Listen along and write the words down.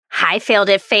Hi, Failed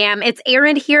It fam. It's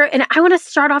Erin here, and I want to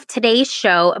start off today's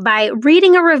show by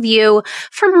reading a review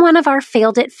from one of our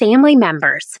Failed It family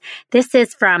members. This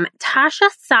is from Tasha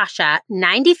Sasha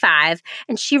 95,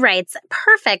 and she writes,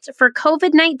 perfect for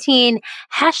COVID-19,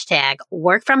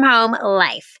 #work from home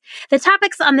life. The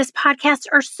topics on this podcast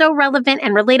are so relevant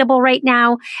and relatable right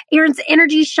now. Erin's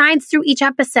energy shines through each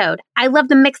episode. I love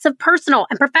the mix of personal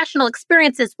and professional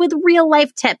experiences with real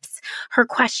life tips. Her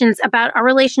questions about our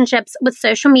relationships with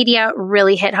social media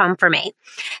really hit home for me.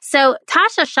 So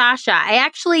Tasha Shasha, I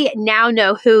actually now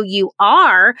know who you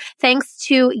are thanks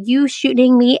to you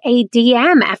shooting me a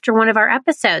DM after one of our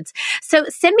episodes. So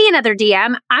send me another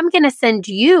DM. I'm going to send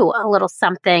you a little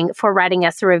something for writing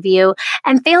us a review.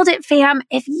 And Failed It fam,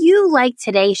 if you like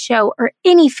today's show or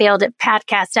any Failed It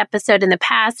podcast episode in the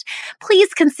past,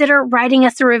 please consider writing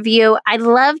us a review. I'd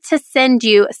love to send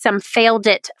you some Failed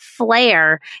It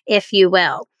flair, if you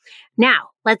will. Now,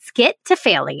 let's get to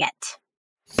failing it.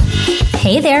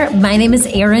 Hey there, my name is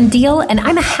Erin Deal, and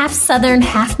I'm a half Southern,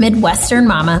 half Midwestern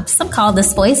mama, some call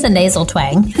this voice a nasal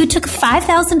twang, who took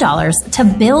 $5,000 to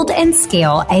build and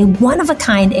scale a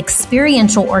one-of-a-kind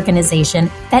experiential organization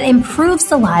that improves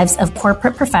the lives of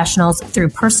corporate professionals through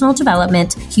personal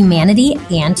development, humanity,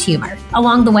 and humor.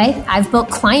 Along the way, I've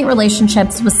built client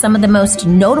relationships with some of the most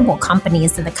notable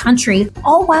companies in the country,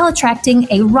 all while attracting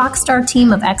a rock star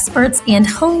team of experts and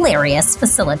hilarious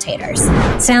facilitators.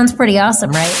 Sounds pretty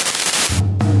awesome, right?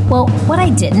 Well, what I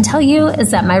didn't tell you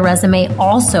is that my resume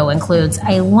also includes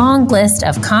a long list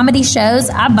of comedy shows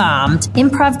I bombed,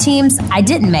 improv teams I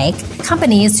didn't make,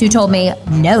 companies who told me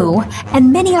no,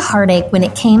 and many a heartache when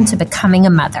it came to becoming a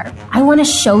mother. I want to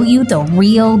show you the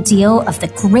real deal of the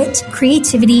grit,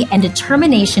 creativity, and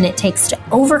determination it takes to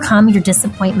overcome your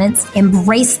disappointments,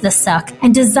 embrace the suck,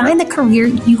 and design the career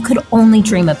you could only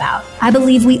dream about. I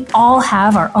believe we all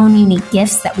have our own unique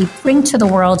gifts that we bring to the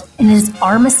world, and it is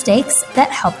our mistakes that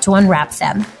help to unwrap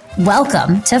them.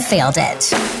 Welcome to Failed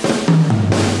It.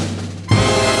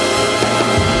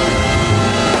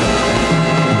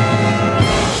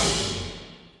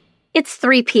 It's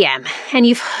 3 p.m. and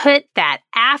you've hit that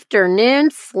afternoon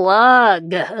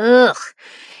slug. Ugh.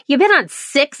 You've been on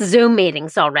 6 Zoom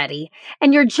meetings already,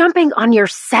 and you're jumping on your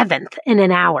 7th in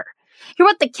an hour. You're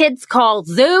what the kids call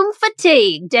Zoom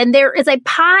fatigued, and there is a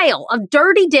pile of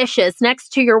dirty dishes next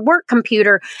to your work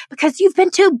computer because you've been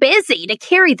too busy to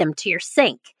carry them to your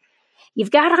sink.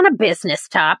 You've got on a business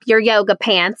top, your yoga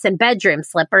pants, and bedroom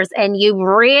slippers, and you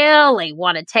really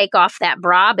want to take off that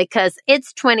bra because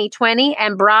it's 2020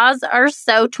 and bras are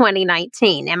so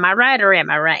 2019. Am I right or am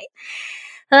I right?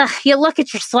 You look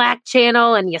at your Slack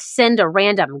channel and you send a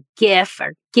random GIF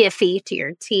or Giphy to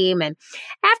your team. And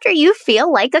after you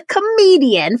feel like a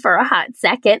comedian for a hot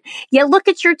second, you look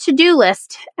at your to-do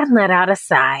list and let out a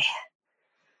sigh.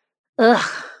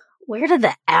 Where do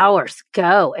the hours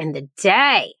go in the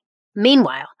day?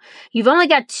 Meanwhile, you've only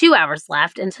got 2 hours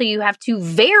left until you have to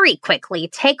very quickly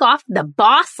take off the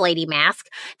boss lady mask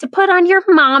to put on your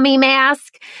mommy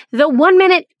mask. The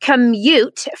 1-minute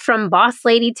commute from boss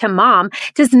lady to mom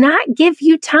does not give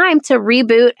you time to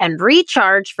reboot and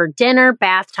recharge for dinner,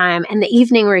 bath time, and the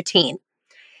evening routine.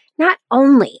 Not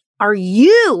only are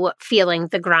you feeling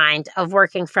the grind of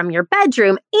working from your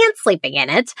bedroom and sleeping in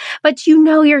it, but you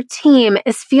know your team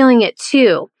is feeling it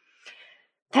too.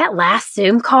 That last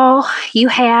Zoom call you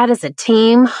had as a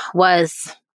team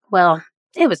was, well,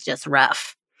 it was just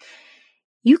rough.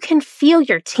 You can feel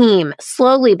your team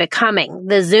slowly becoming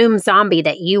the Zoom zombie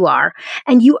that you are,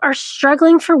 and you are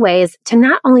struggling for ways to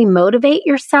not only motivate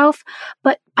yourself,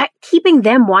 but by keeping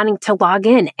them wanting to log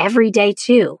in every day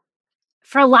too.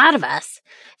 For a lot of us,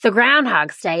 the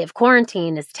Groundhog's Day of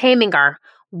quarantine is taming our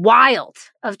wild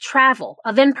of travel,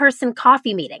 of in-person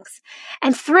coffee meetings,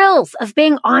 and thrills of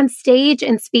being on stage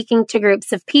and speaking to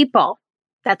groups of people.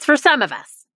 That's for some of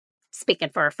us. Speaking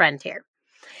for a friend here.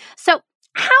 So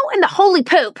how in the holy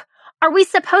poop are we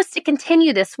supposed to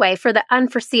continue this way for the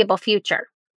unforeseeable future?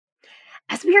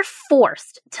 As we are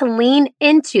forced to lean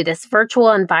into this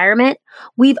virtual environment,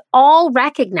 we've all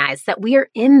recognized that we are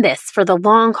in this for the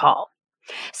long haul.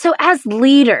 So as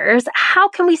leaders, how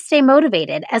can we stay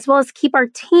motivated as well as keep our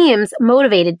teams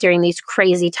motivated during these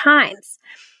crazy times?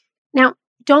 Now,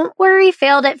 don't worry,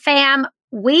 Failed It fam.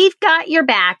 We've got your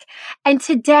back. And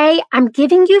today I'm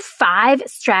giving you 5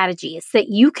 strategies that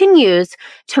you can use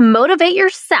to motivate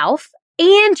yourself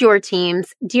and your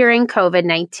teams during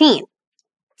COVID-19.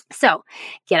 So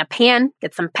get a pen,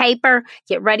 get some paper,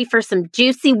 get ready for some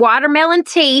juicy watermelon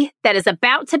tea that is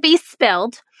about to be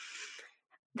spilled.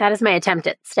 That is my attempt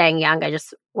at staying young. I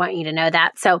just want you to know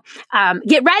that. So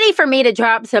get ready for me to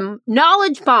drop some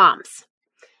knowledge bombs.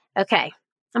 Okay,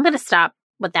 I'm going to stop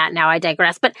with that now. I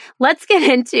digress. But let's get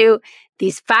into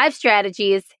these 5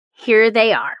 strategies. Here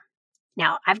they are.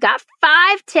 Now, I've got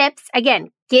 5 tips.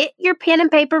 Again, get your pen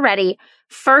and paper ready.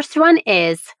 First one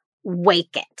is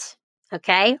wake it.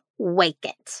 Okay? Wake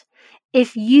it.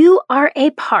 If you are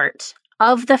a part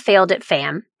of the Failed It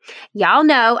fam, y'all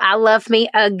know I love me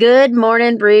a good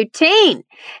morning routine.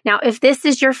 Now, if this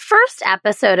is your first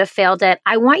episode of Failed It,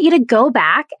 I want you to go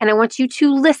back and I want you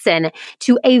to listen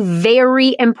to a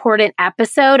very important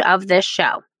episode of this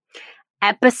show.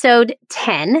 Episode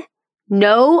 10,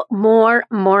 No More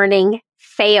Morning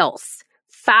Fails.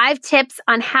 5 tips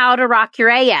on how to rock your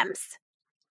AMs.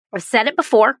 I've said it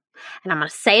before, and I'm going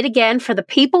to say it again for the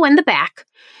people in the back.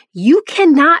 You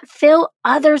cannot fill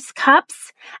others'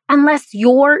 cups unless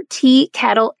your tea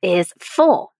kettle is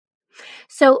full.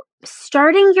 So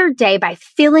starting your day by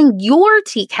filling your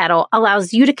tea kettle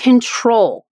allows you to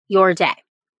control your day.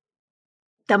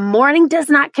 The morning does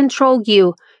not control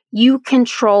you. You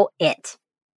control it.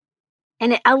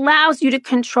 And it allows you to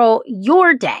control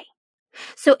your day.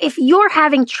 So if you're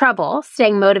having trouble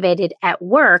staying motivated at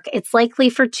work, it's likely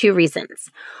for 2 reasons.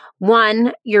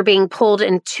 1, you're being pulled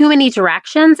in too many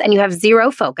directions and you have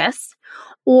zero focus.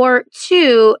 Or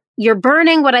 2, you're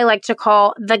burning what I like to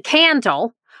call the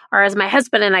candle, or as my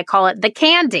husband and I call it, the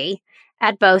candy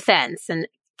at both ends. And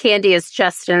candy is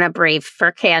just an abbrev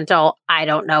for candle. I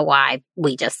don't know why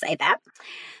we just say that.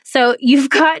 So you've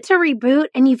got to reboot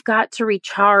and you've got to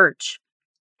recharge.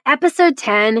 Episode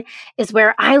 10 is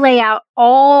where I lay out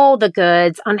all the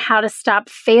goods on how to stop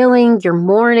failing your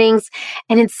mornings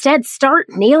and instead start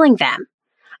nailing them.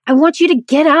 I want you to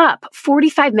get up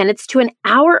 45 minutes to an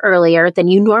hour earlier than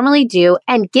you normally do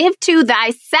and give to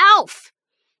thyself.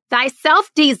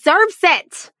 Thyself deserves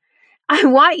it. I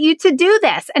want you to do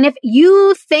this. And if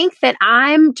you think that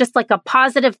I'm just like a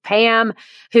positive Pam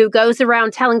who goes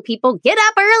around telling people, get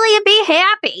up early and be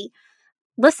happy,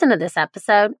 listen to this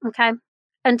episode, okay?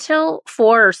 Until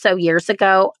 4 or so years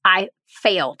ago, I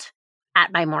failed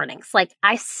at my mornings. Like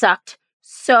I sucked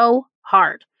so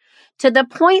hard to the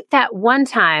point that one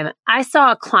time I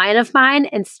saw a client of mine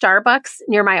in Starbucks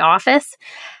near my office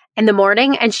in the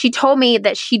morning, and she told me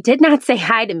that she did not say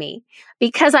hi to me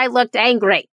because I looked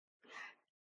angry.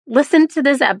 Listen to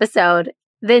this episode,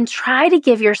 then try to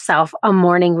give yourself a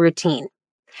morning routine.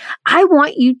 I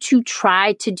want you to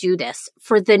try to do this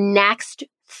for the next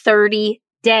 30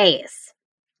 days.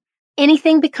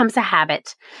 Anything becomes a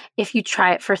habit if you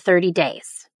try it for 30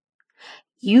 days.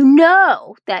 You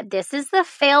know that this is the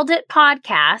Failed It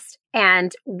podcast,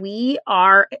 and we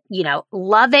are,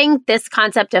 loving this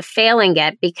concept of failing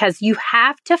it because you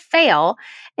have to fail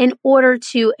in order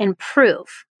to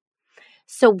improve.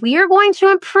 So we are going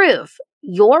to improve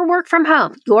your work from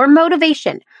home, your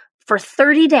motivation for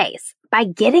 30 days by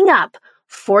getting up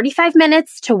 45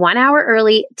 minutes to 1 hour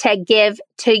early to give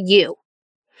to you.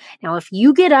 Now, if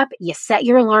you get up, you set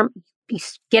your alarm, you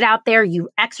get out there, you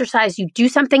exercise, you do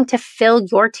something to fill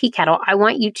your tea kettle, I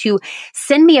want you to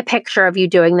send me a picture of you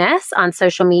doing this on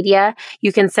social media.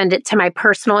 You can send it to my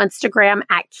personal Instagram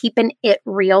at Keepin' It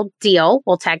Real Deal.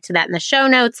 We'll tag to that in the show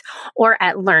notes, or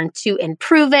at Learn to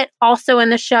Improve It, also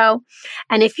in the show.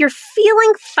 And if you're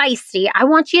feeling feisty, I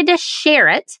want you to share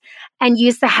it and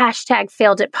use the hashtag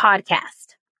Failed It Podcast.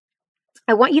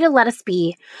 I want you to let us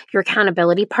be your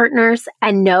accountability partners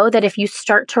and know that if you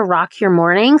start to rock your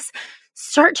mornings,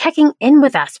 start checking in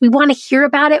with us. We want to hear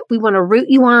about it. We want to root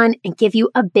you on and give you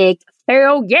a big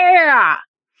hell yeah.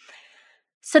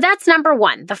 So that's number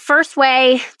 1. The first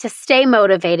way to stay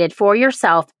motivated for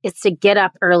yourself is to get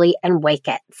up early and wake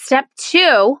it. Step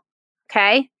 2,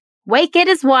 okay? Wake it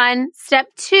is 1. Step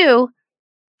 2,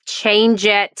 change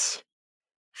it.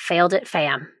 Failed It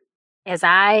fam. As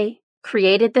I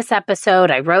created this episode,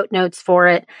 I wrote notes for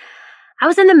it. I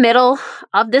was in the middle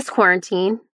of this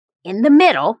quarantine, in the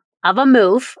middle of a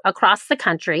move across the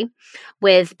country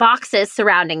with boxes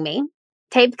surrounding me,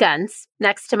 taped guns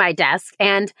next to my desk,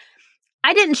 and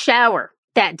I didn't shower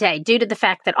that day due to the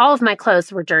fact that all of my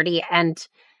clothes were dirty and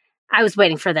I was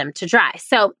waiting for them to dry.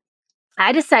 So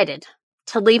I decided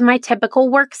to leave my typical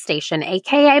workstation,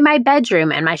 aka my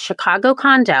bedroom and my Chicago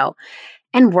condo,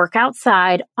 and work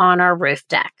outside on our roof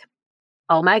deck.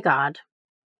 Oh my God.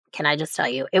 Can I just tell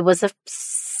you, it was a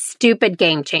stupid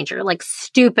game changer, like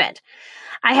stupid.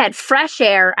 I had fresh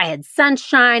air, I had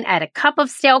sunshine, I had a cup of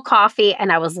stale coffee,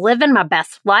 and I was living my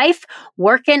best life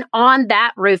working on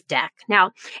that roof deck.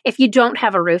 Now, if you don't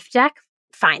have a roof deck,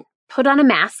 fine. Put on a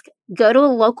mask, go to a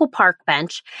local park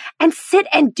bench, and sit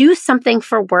and do something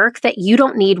for work that you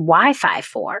don't need Wi-Fi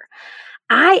for.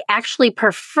 I actually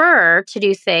prefer to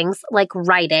do things like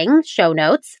writing show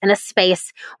notes in a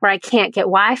space where I can't get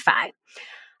Wi-Fi.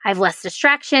 I have less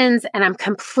distractions, and I'm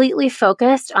completely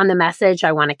focused on the message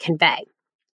I want to convey.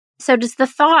 So does the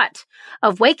thought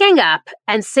of waking up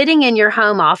and sitting in your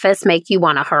home office make you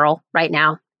want to hurl right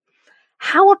now?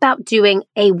 How about doing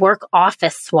a work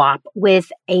office swap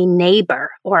with a neighbor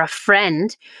or a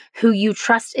friend who you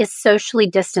trust is socially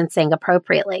distancing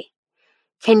appropriately?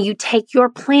 Can you take your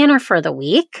planner for the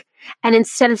week and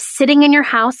instead of sitting in your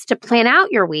house to plan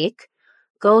out your week,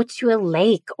 go to a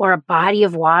lake or a body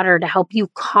of water to help you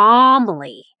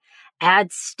calmly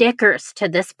add stickers to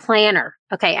this planner?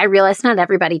 Okay, I realize not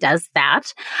everybody does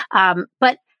that,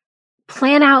 but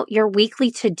plan out your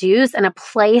weekly to-dos in a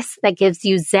place that gives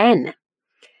you zen.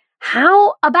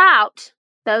 How about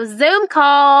those Zoom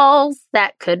calls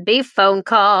that could be phone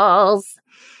calls?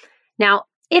 Now,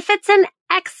 if it's an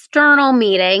external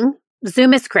meeting,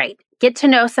 Zoom is great. Get to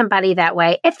know somebody that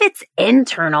way. If it's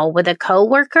internal with a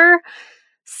coworker,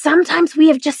 sometimes we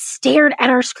have just stared at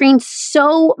our screen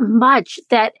so much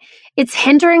that it's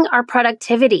hindering our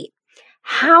productivity.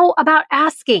 How about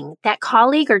asking that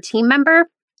colleague or team member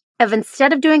of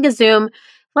instead of doing a Zoom,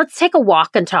 let's take a walk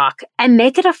and talk and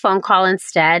make it a phone call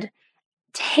instead.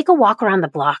 Take a walk around the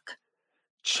block.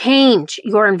 Change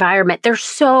your environment. There's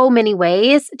so many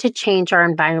ways to change our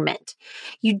environment.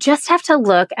 You just have to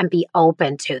look and be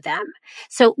open to them.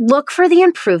 So look for the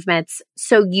improvements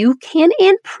so you can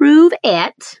improve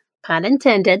it, pun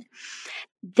intended.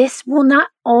 This will not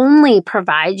only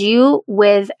provide you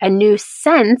with a new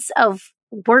sense of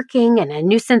working and a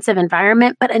new sense of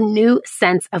environment, but a new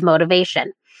sense of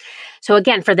motivation. So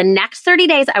again, for the next 30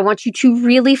 days, I want you to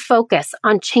really focus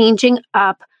on changing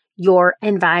up your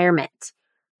environment.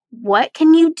 What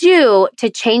can you do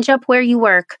to change up where you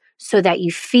work so that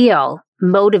you feel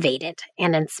motivated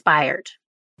and inspired?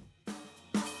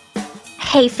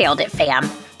 Hey, Failed It fam.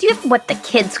 Do you have what the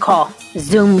kids call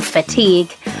Zoom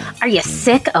fatigue? Are you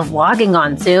sick of logging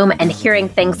on Zoom and hearing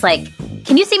things like,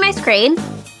 can you see my screen?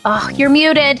 Oh, you're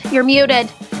muted.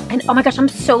 And oh my gosh, I'm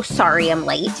so sorry I'm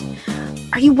late.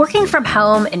 Are you working from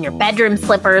home in your bedroom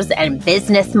slippers and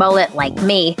business mullet like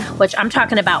me, which I'm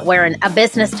talking about wearing a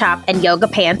business top and yoga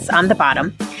pants on the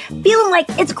bottom, feeling like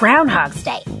it's Groundhog's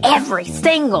Day every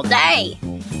single day?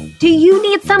 Do you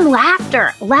need some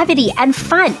laughter, levity, and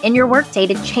fun in your workday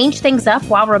to change things up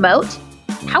while remote?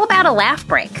 How about a laugh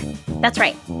break? That's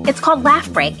right. It's called Laugh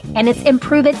Break, and it's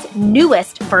Improveit's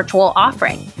newest virtual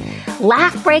offering.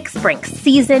 Laugh Breaks brings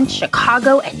seasoned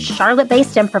Chicago and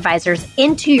Charlotte-based improvisers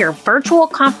into your virtual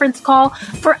conference call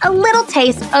for a little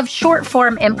taste of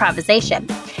short-form improvisation.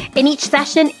 In each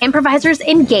session, improvisers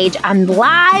engage on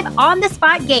live,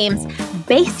 on-the-spot games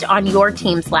based on your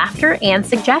team's laughter and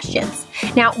suggestions.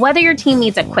 Now, whether your team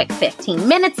needs a quick 15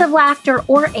 minutes of laughter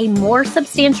or a more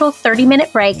substantial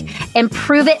 30-minute break,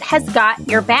 Improveit has got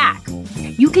your back.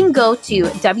 You can go to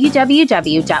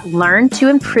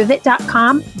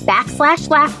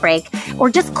www.learntoimproveit.com/laughbreak or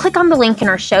just click on the link in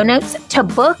our show notes to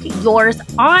book yours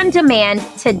on demand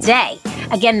today.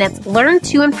 Again, that's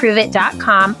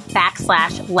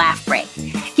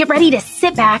learntoimproveit.com/laughbreak. Get ready to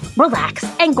sit back, relax,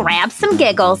 and grab some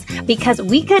giggles because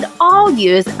we could all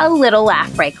use a little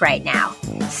laugh break right now.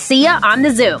 See ya on the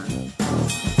Zoom.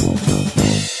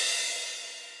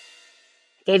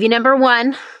 Gave you number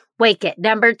 1. Wake it.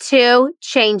 Number 2,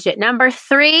 change it. Number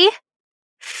 3,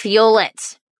 fuel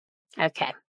it.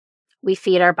 Okay. We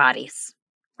feed our bodies,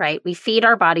 right? We feed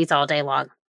our bodies all day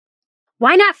long.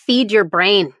 Why not feed your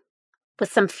brain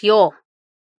with some fuel?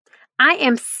 I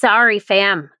am sorry,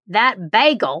 fam. That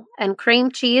bagel and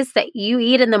cream cheese that you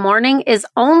eat in the morning is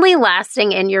only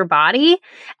lasting in your body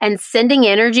and sending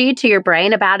energy to your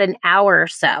brain about an hour or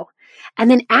so.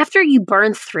 And then after you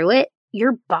burn through it,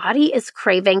 your body is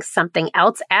craving something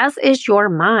else, as is your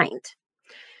mind.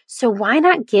 So why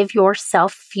not give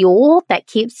yourself fuel that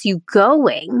keeps you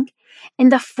going in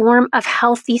the form of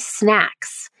healthy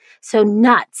snacks? So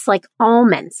nuts like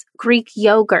almonds, Greek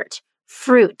yogurt,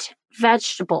 fruit,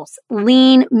 vegetables,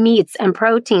 lean meats, and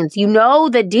proteins. You know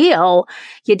the deal.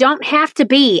 You don't have to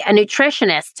be a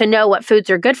nutritionist to know what foods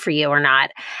are good for you or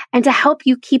not, and to help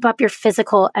you keep up your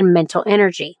physical and mental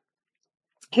energy.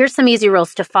 Here's some easy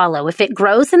rules to follow. If it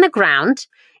grows in the ground,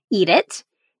 eat it.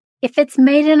 If it's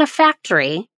made in a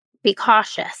factory, be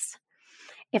cautious.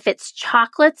 If it's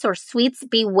chocolates or sweets,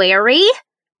 be wary,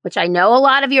 which I know a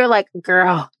lot of you are like,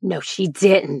 girl, no, she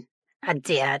didn't. I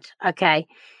did. Okay.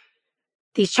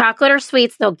 These chocolate or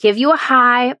sweets, they'll give you a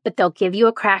high, but they'll give you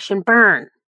a crash and burn.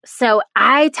 So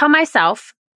I tell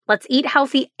myself, let's eat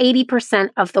healthy 80%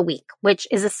 of the week, which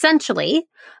is essentially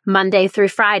Monday through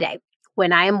Friday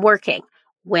when I am working,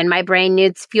 when my brain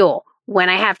needs fuel, when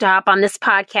I have to hop on this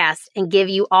podcast and give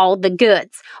you all the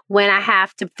goods, when I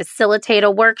have to facilitate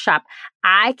a workshop,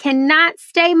 I cannot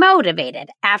stay motivated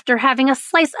after having a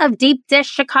slice of deep dish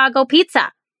Chicago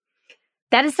pizza.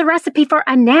 That is the recipe for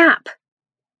a nap.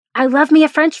 I love me a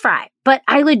French fry, but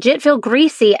I legit feel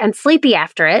greasy and sleepy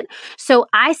after it. So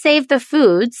I save the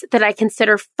foods that I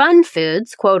consider fun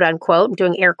foods, quote unquote, I'm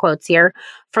doing air quotes here,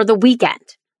 for the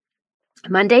weekend.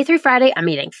 Monday through Friday, I'm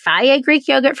eating Faye Greek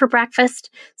yogurt for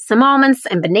breakfast, some almonds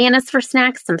and bananas for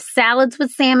snacks, some salads with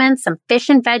salmon, some fish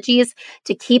and veggies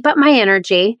to keep up my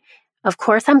energy. Of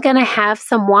course, I'm going to have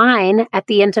some wine at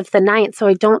the end of the night so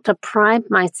I don't deprive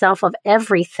myself of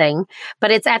everything, but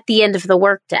it's at the end of the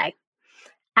workday.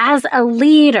 As a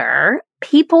leader,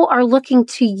 people are looking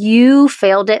to you,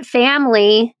 Failed It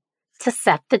family, to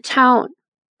set the tone.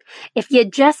 If you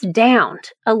just downed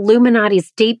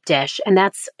Illuminati's deep dish, and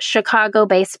that's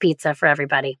Chicago-based pizza for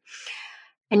everybody,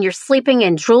 and you're sleeping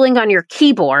and drooling on your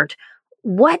keyboard,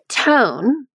 what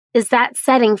tone is that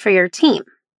setting for your team?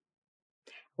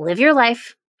 Live your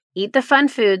life, eat the fun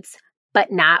foods,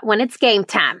 but not when it's game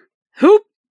time. Hoop!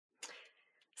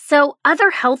 So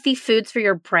other healthy foods for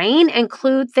your brain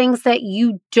include things that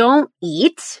you don't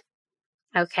eat.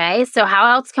 Okay, so how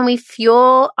else can we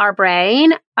fuel our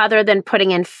brain other than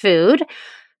putting in food?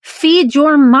 Feed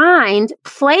your mind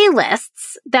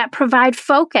playlists that provide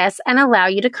focus and allow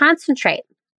you to concentrate.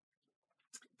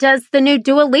 Does the new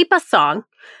Dua Lipa song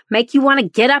make you want to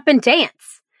get up and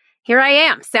dance? Here I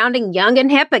am, sounding young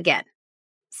and hip again.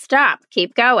 Stop,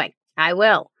 keep going. I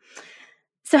will.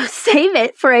 So save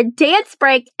it for a dance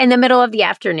break in the middle of the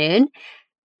afternoon.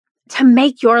 To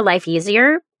make your life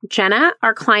easier, Jenna,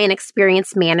 our client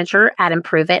experience manager at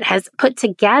Improve It, has put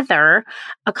together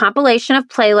a compilation of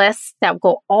playlists that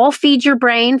will all feed your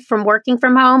brain from working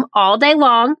from home all day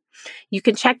long. You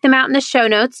can check them out in the show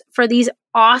notes for these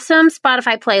awesome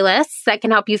Spotify playlists that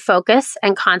can help you focus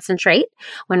and concentrate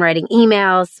when writing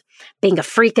emails, being a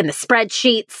freak in the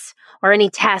spreadsheets, or any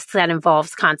task that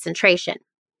involves concentration.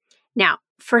 Now,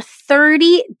 for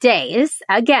 30 days,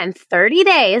 again, 30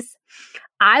 days,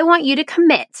 I want you to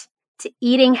commit to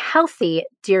eating healthy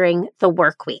during the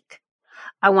work week.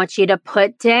 I want you to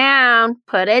put it down,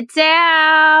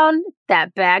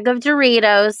 that bag of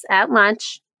Doritos at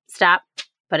lunch. Stop,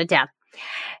 put it down.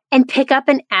 And pick up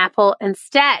an apple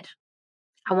instead.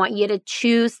 I want you to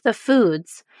choose the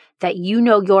foods that you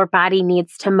know your body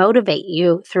needs to motivate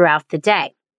you throughout the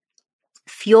day.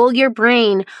 Fuel your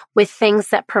brain with things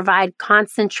that provide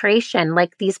concentration,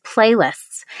 like these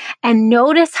playlists, and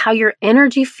notice how your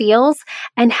energy feels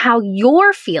and how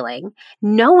you're feeling,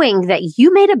 knowing that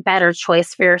you made a better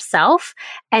choice for yourself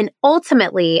and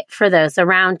ultimately for those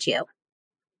around you.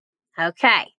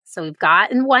 Okay, so we've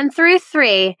gotten 1 through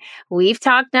 3. We've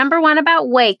talked number 1 about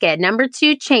wake it, number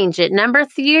 2, change it, number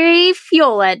 3,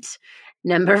 fuel it,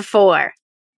 number 4,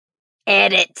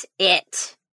 edit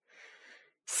it.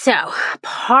 So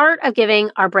part of giving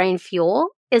our brain fuel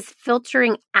is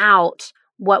filtering out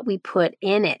what we put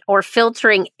in it, or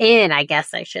filtering in, I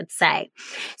guess I should say.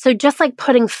 So just like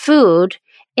putting food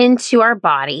into our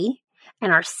body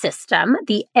and our system,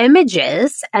 the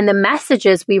images and the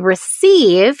messages we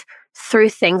receive through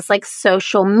things like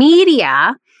social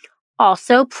media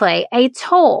also play a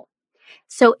toll.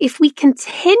 So if we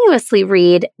continuously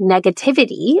read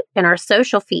negativity in our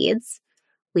social feeds,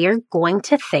 we are going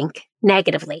to think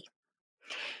negatively.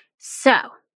 So,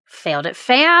 Failed It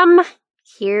fam,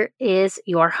 here is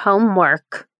your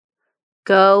homework.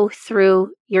 Go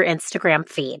through your Instagram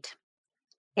feed.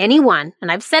 Anyone,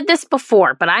 and I've said this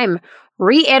before, but I'm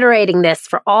reiterating this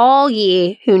for all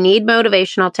ye who need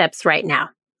motivational tips right now.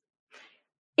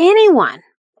 Anyone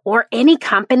or any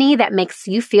company that makes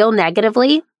you feel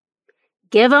negatively,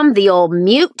 give them the old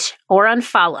mute or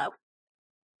unfollow.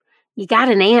 You got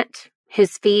an aunt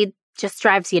whose feed just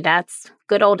drives you nuts.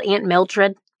 Good old Aunt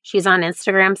Mildred. She's on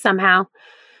Instagram somehow.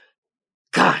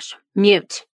 Gosh,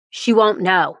 mute. She won't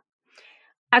know.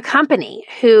 A company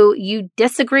who you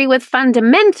disagree with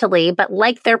fundamentally but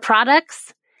like their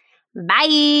products,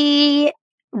 bye.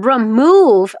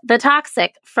 Remove the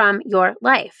toxic from your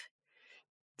life.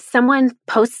 Someone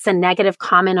posts a negative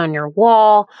comment on your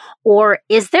wall, or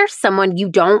is there someone you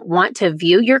don't want to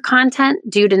view your content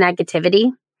due to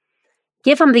negativity?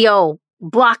 Give them the old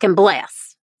block and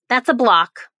bless. That's a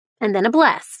block and then a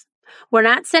bless. We're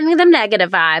not sending them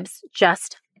negative vibes,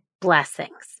 just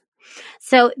blessings.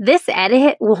 So this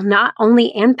edit will not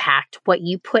only impact what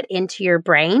you put into your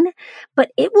brain,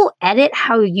 but it will edit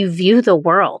how you view the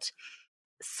world.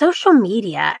 Social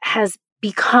media has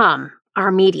become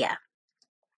our media.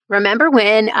 Remember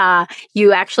when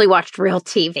you actually watched real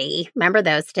TV? Remember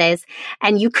those days?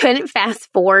 And you couldn't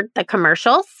fast forward the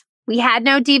commercials? We had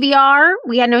no DVR.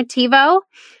 We had no TiVo.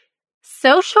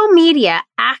 Social media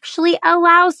actually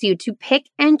allows you to pick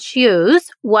and choose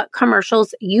what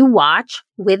commercials you watch,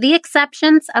 with the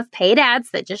exceptions of paid ads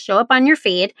that just show up on your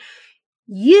feed.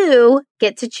 You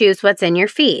get to choose what's in your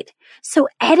feed. So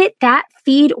edit that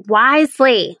feed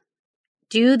wisely.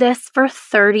 Do this for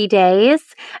 30 days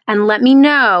and let me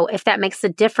know if that makes a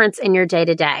difference in your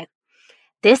day-to-day.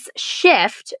 This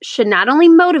shift should not only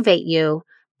motivate you,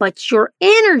 but your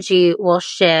energy will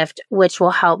shift, which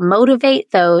will help motivate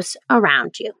those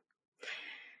around you.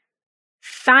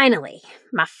 Finally,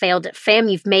 my Failed It fam,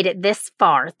 you've made it this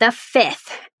far. The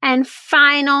fifth and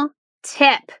final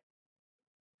tip.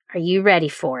 Are you ready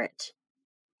for it?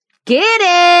 Get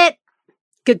it!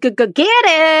 Get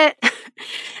it!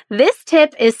 This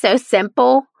tip is so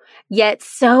simple, yet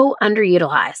so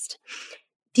underutilized.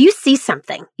 Do you see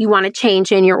something you want to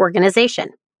change in your organization?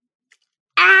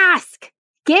 Ask!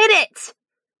 Get it!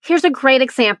 Here's a great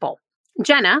example.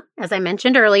 Jenna, as I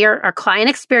mentioned earlier, our client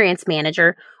experience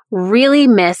manager, really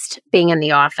missed being in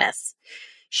the office.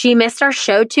 She missed our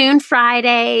show tune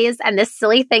Fridays and the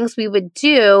silly things we would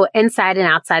do inside and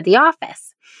outside the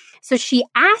office. So she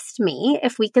asked me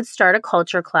if we could start a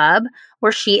culture club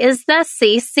where she is the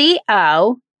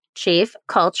CCO, Chief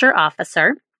Culture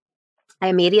Officer. I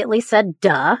immediately said,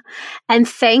 duh, and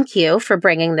thank you for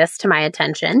bringing this to my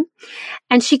attention.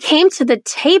 And she came to the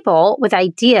table with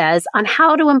ideas on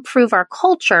how to improve our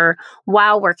culture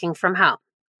while working from home.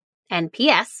 And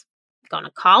P.S., going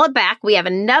to call it back. We have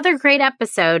another great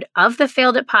episode of the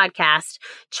Failed It podcast,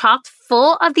 chock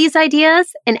full of these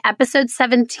ideas in episode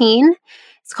 17.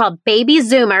 It's called Baby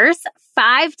Zoomers,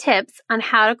 5 tips on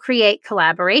how to create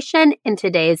collaboration in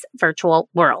today's virtual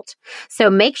world. So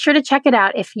make sure to check it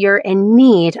out if you're in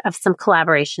need of some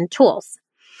collaboration tools.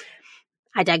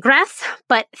 I digress,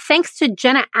 but thanks to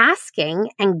Jenna asking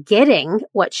and getting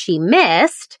what she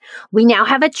missed, we now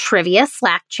have a trivia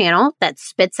Slack channel that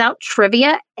spits out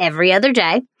trivia every other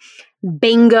day,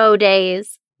 bingo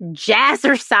days,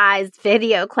 jazzercise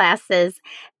video classes,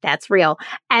 that's real,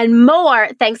 and more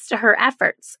thanks to her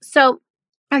efforts. So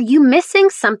are you missing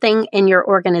something in your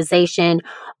organization,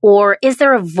 or is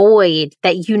there a void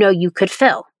that you know you could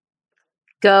fill?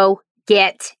 Go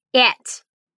get it.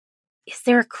 Is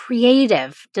there a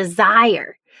creative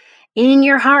desire in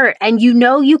your heart and you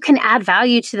know you can add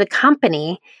value to the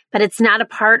company, but it's not a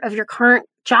part of your current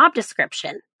job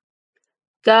description?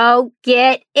 Go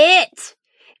get it.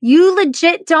 You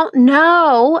legit don't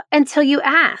know until you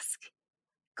ask.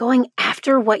 Going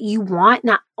after what you want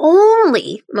not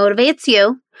only motivates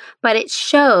you, but it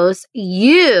shows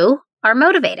you are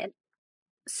motivated.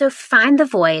 So find the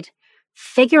void,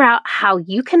 figure out how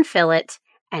you can fill it,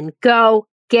 and go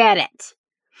get it.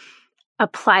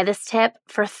 Apply this tip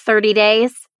for 30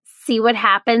 days. See what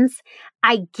happens.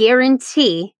 I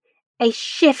guarantee a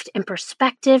shift in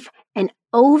perspective and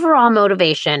overall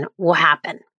motivation will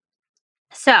happen.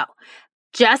 So,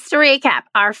 just to recap,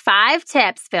 our 5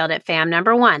 tips, Failed It fam.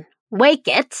 Number 1, wake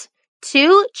it.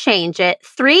 2, change it.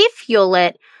 3, fuel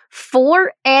it.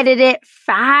 4, edit it.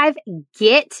 5,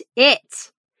 get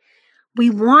it. We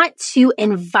want to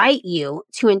invite you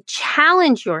to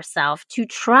challenge yourself to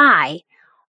try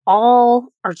all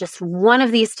or just one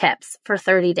of these tips for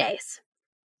 30 days.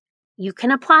 You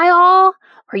can apply all,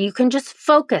 or you can just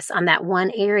focus on that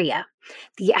one area.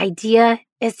 The idea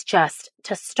is just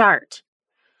to start.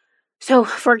 So,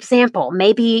 for example,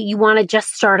 maybe you want to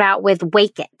just start out with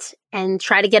wake it and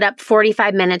try to get up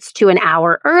 45 minutes to an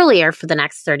hour earlier for the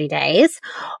next 30 days.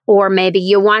 Or maybe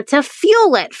you want to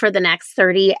fuel it for the next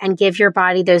 30 and give your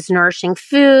body those nourishing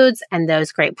foods and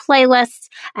those great playlists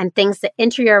and things that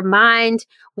enter your mind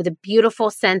with a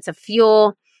beautiful sense of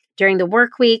fuel during the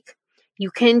work week. You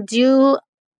can do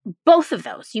both of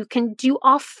those. You can do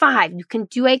all 5. You can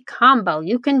do a combo.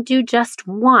 You can do just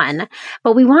one.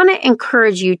 But we want to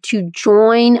encourage you to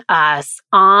join us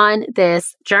on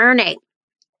this journey.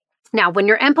 Now, when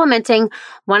you're implementing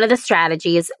one of the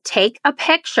strategies, take a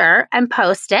picture and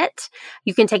post it.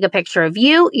 You can take a picture of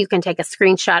you. You can take a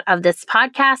screenshot of this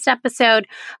podcast episode.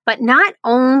 But not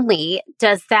only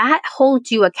does that hold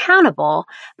you accountable,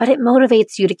 but it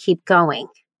motivates you to keep going.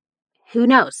 Who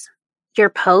knows?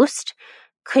 Your post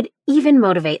could even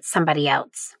motivate somebody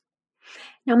else.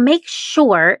 Now make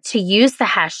sure to use the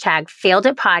hashtag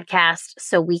 #FailedItPodcast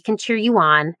so we can cheer you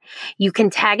on. You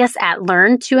can tag us at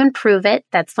Learn to Improve It.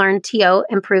 That's Learn to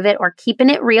Improve It, or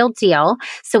Keeping It Real Deal,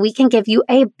 so we can give you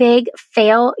a big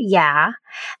fail yeah.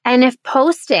 And if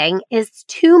posting is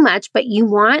too much, but you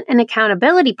want an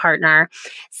accountability partner,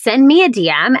 send me a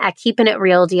DM at Keeping It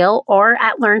Real Deal or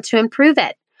at Learn to Improve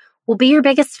It. We'll be your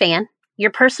biggest fan, your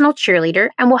personal cheerleader,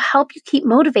 and we'll help you keep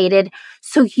motivated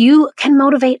so you can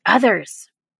motivate others.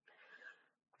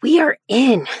 We are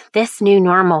in this new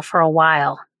normal for a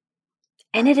while,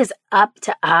 and it is up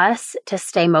to us to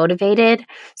stay motivated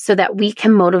so that we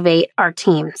can motivate our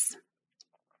teams.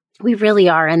 We really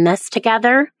are in this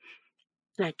together,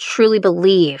 and I truly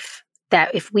believe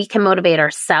that if we can motivate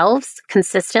ourselves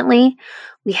consistently,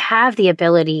 we have the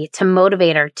ability to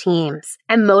motivate our teams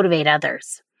and motivate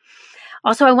others.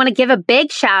 Also, I want to give a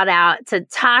big shout out to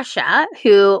Tasha,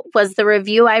 who was the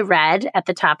review I read at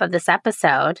the top of this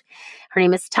episode. Her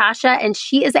name is Tasha, and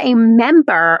she is a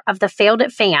member of the Failed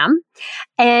It fam.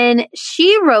 And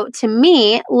she wrote to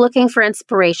me looking for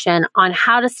inspiration on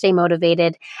how to stay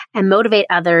motivated and motivate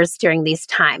others during these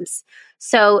times.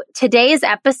 So today's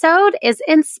episode is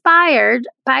inspired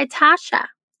by Tasha.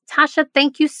 Tasha,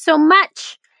 thank you so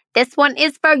much. This one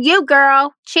is for you,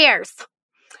 girl. Cheers.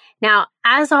 Now,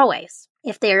 as always,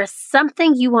 if there is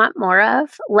something you want more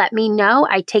of, let me know.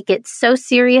 I take it so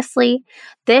seriously.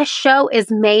 This show is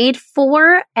made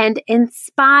for and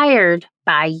inspired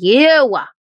by you.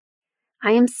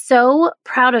 I am so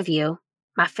proud of you,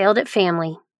 my Failed It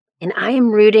family, and I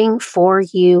am rooting for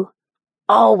you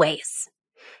always.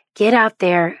 Get out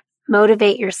there,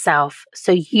 motivate yourself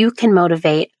so you can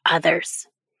motivate others.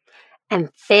 And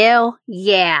fail,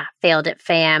 yeah, Failed It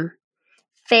fam.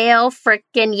 Fail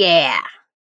frickin' yeah.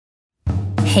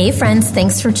 Hey friends,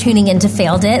 thanks for tuning in to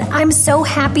Failed It. I'm so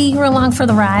happy you're along for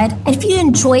the ride. And if you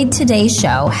enjoyed today's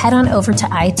show, head on over to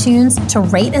iTunes to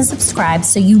rate and subscribe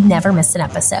so you never miss an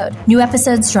episode. New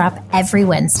episodes drop every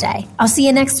Wednesday. I'll see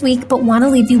you next week, but want to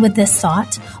leave you with this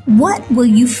thought. What will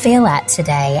you fail at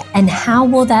today, and how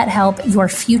will that help your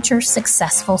future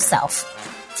successful self?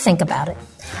 Think about it.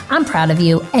 I'm proud of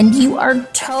you, and you are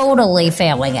totally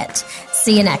failing it.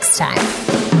 See you next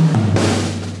time.